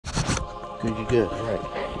Good, you good. All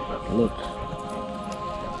right. Look.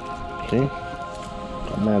 See?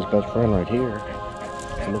 Got man's best friend right here.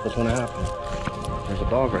 And look what's gonna happen. There's a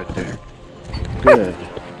dog right there. Good.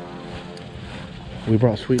 We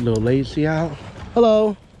brought sweet little Lacey out.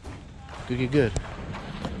 Hello. Good, you good.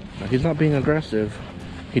 Now, he's not being aggressive.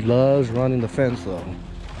 He loves running the fence though.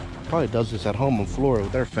 Probably does this at home in Florida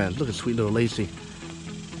with their fence. Look at sweet little Lacey.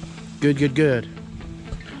 Good, good, good.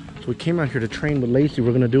 So we came out here to train with Lacey.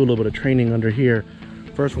 We're gonna do a little bit of training under here.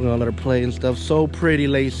 First, we're gonna let her play and stuff. So pretty,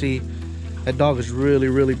 Lacey. That dog is really,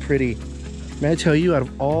 really pretty. May I tell you, out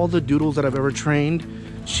of all the doodles that I've ever trained,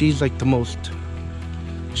 she's like the most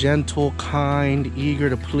gentle, kind, eager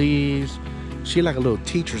to please. She's like a little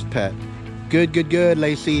teacher's pet. Good, good, good,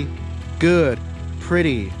 Lacey. Good,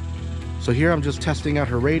 pretty. So here I'm just testing out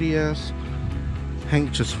her radius.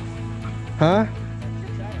 Hank just, huh?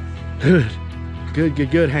 Good. Good,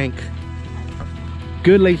 good, good, Hank.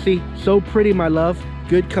 Good, Lacey. So pretty, my love.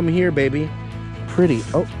 Good, come here, baby. Pretty.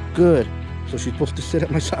 Oh, good. So she's supposed to sit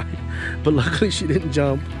at my side, but luckily she didn't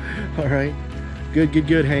jump. All right. Good, good,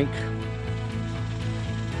 good, Hank.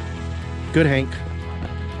 Good, Hank.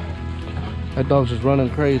 That dog's just running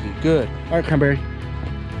crazy. Good. All right, Cranberry.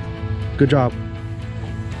 Good job.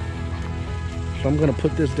 So I'm gonna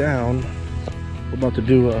put this down. We're about to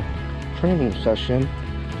do a training session.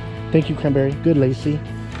 Thank you, Cranberry. Good, Lacey.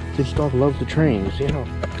 This dog loves to train. You see how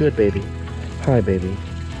good, baby. Hi, baby.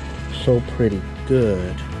 So pretty.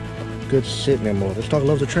 Good. Good sit, Nemo. This dog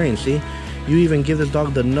loves to train. See, you even give this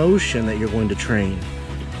dog the notion that you're going to train,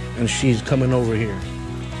 and she's coming over here.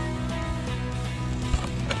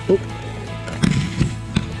 Oh.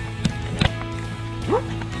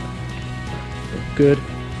 Good.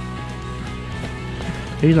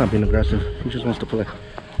 He's not being aggressive. He just wants to play.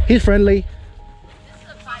 He's friendly.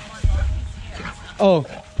 Oh,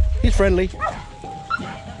 he's friendly.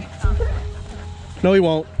 No, he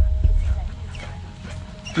won't.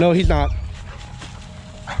 No, he's not.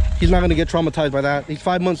 He's not gonna get traumatized by that. He's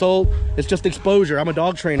 5 months old. It's just exposure. I'm a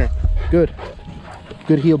dog trainer. Good.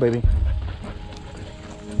 Good heel, baby.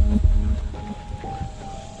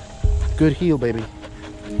 Good heel, baby.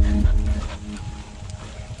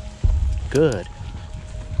 Good.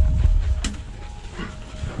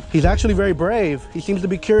 He's actually very brave. He seems to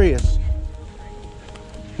be curious.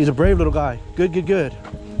 He's a brave little guy. Good, good, good.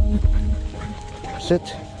 Sit.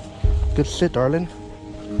 Good sit, darling.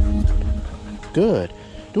 Good.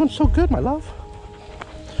 Doing so good, my love.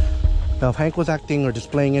 Now, if Hank was acting or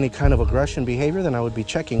displaying any kind of aggression behavior, then I would be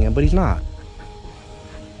checking him, but he's not.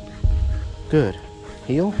 Good.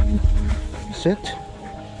 Heel. Sit.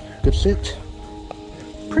 Good sit.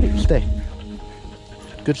 Pretty. Stay.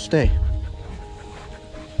 Good stay.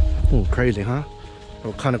 Ooh, crazy, huh?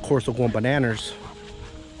 What kind of Corso going bananas?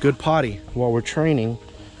 Good potty while we're training.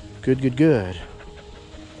 Good, good, good.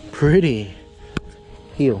 Pretty.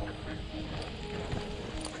 Heel.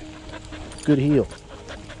 Good heel.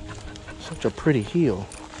 Such a pretty heel.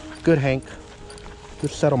 Good, Hank. Good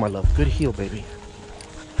settle, my love. Good heel, baby.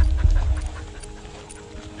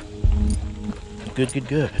 Good, good,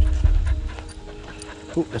 good.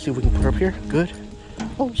 Ooh, let's see if we can put her up here. Good.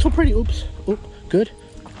 Oh, so pretty. Oops. Oop. Good.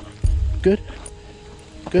 Good.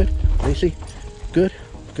 Good. Lacey. Good.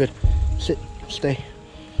 Good. Sit. Stay.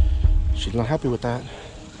 She's not happy with that.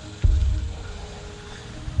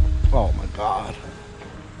 Oh my God.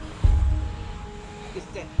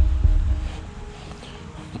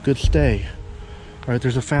 Good stay. All right,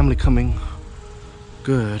 there's a family coming.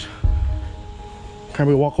 Good. Can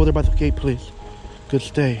we walk over there by the gate, please? Good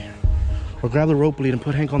stay. Or grab the rope lead and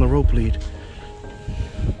put Hank on the rope lead.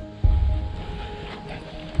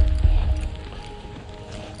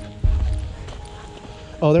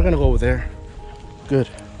 Oh, they're gonna go over there. Good.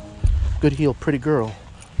 Good heel, pretty girl.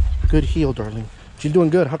 Good heel, darling. She's doing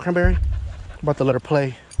good, huh, Cranberry? I'm about to let her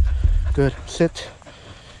play. Good. Sit.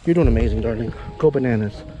 You're doing amazing, darling. Go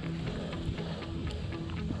bananas.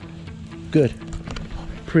 Good.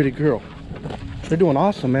 Pretty girl. They're doing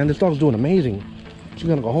awesome, man. This dog's doing amazing. She's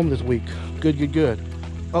gonna go home this week. Good, good, good.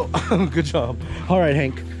 Oh, good job. All right,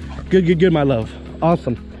 Hank. Good, good, good, my love.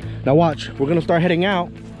 Awesome. Now watch. We're gonna start heading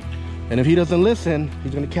out. And if he doesn't listen,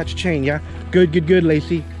 he's gonna catch a chain, yeah? Good, good, good,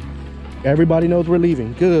 Lacey. Everybody knows we're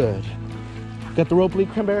leaving. Good. Got the rope lead,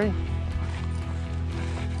 Cranberry?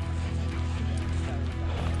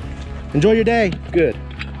 Enjoy your day. Good.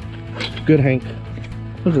 Good, Hank.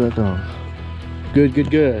 Look at that dog. Good,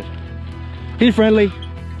 good, good. He's friendly.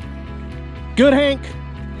 Good, Hank.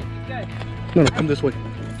 No, come this way.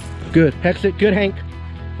 Good. Hex it. Good, Hank.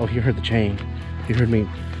 Oh, he heard the chain. He heard me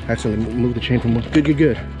accidentally move the chain from one. Good, good,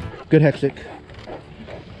 good. Good, Hexic.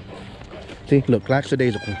 See, look,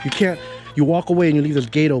 lackadaisical. You can't, you walk away and you leave this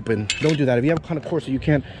gate open. Don't do that. If you have a kind of Corso, you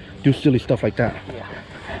can't do silly stuff like that. Yeah.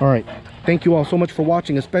 All right. Thank you all so much for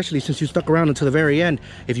watching, especially since you stuck around until the very end.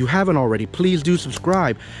 If you haven't already, please do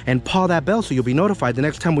subscribe and paw that bell so you'll be notified the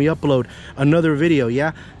next time we upload another video,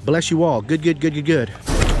 yeah? Bless you all. Good, good, good, good, good.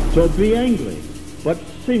 So be angry, but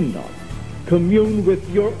sin not. Commune with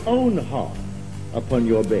your own heart upon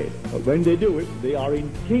your bed. But when they do it, they are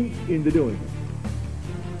intent in the doing it.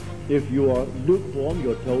 If you are lukewarm,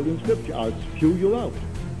 you're told in Scripture, I'll spew you out.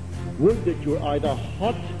 Would that you're either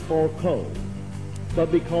hot or cold.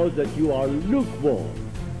 But because that you are lukewarm,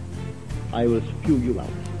 I will spew you out.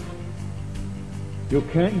 You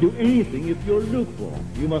can't do anything if you're lukewarm.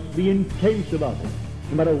 You must be intense about it.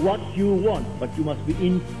 No matter what you want, but you must be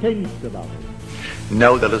intense about it.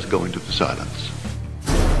 Now let us go into the silence.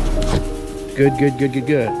 Good, good, good, good,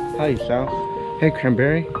 good. Hi, Sal. Hey,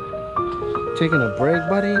 Cranberry. Taking a break,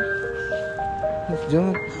 buddy? What's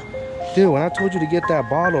doing? Dude, when I told you to get that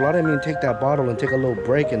bottle, I didn't mean take that bottle and take a little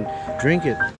break and drink it.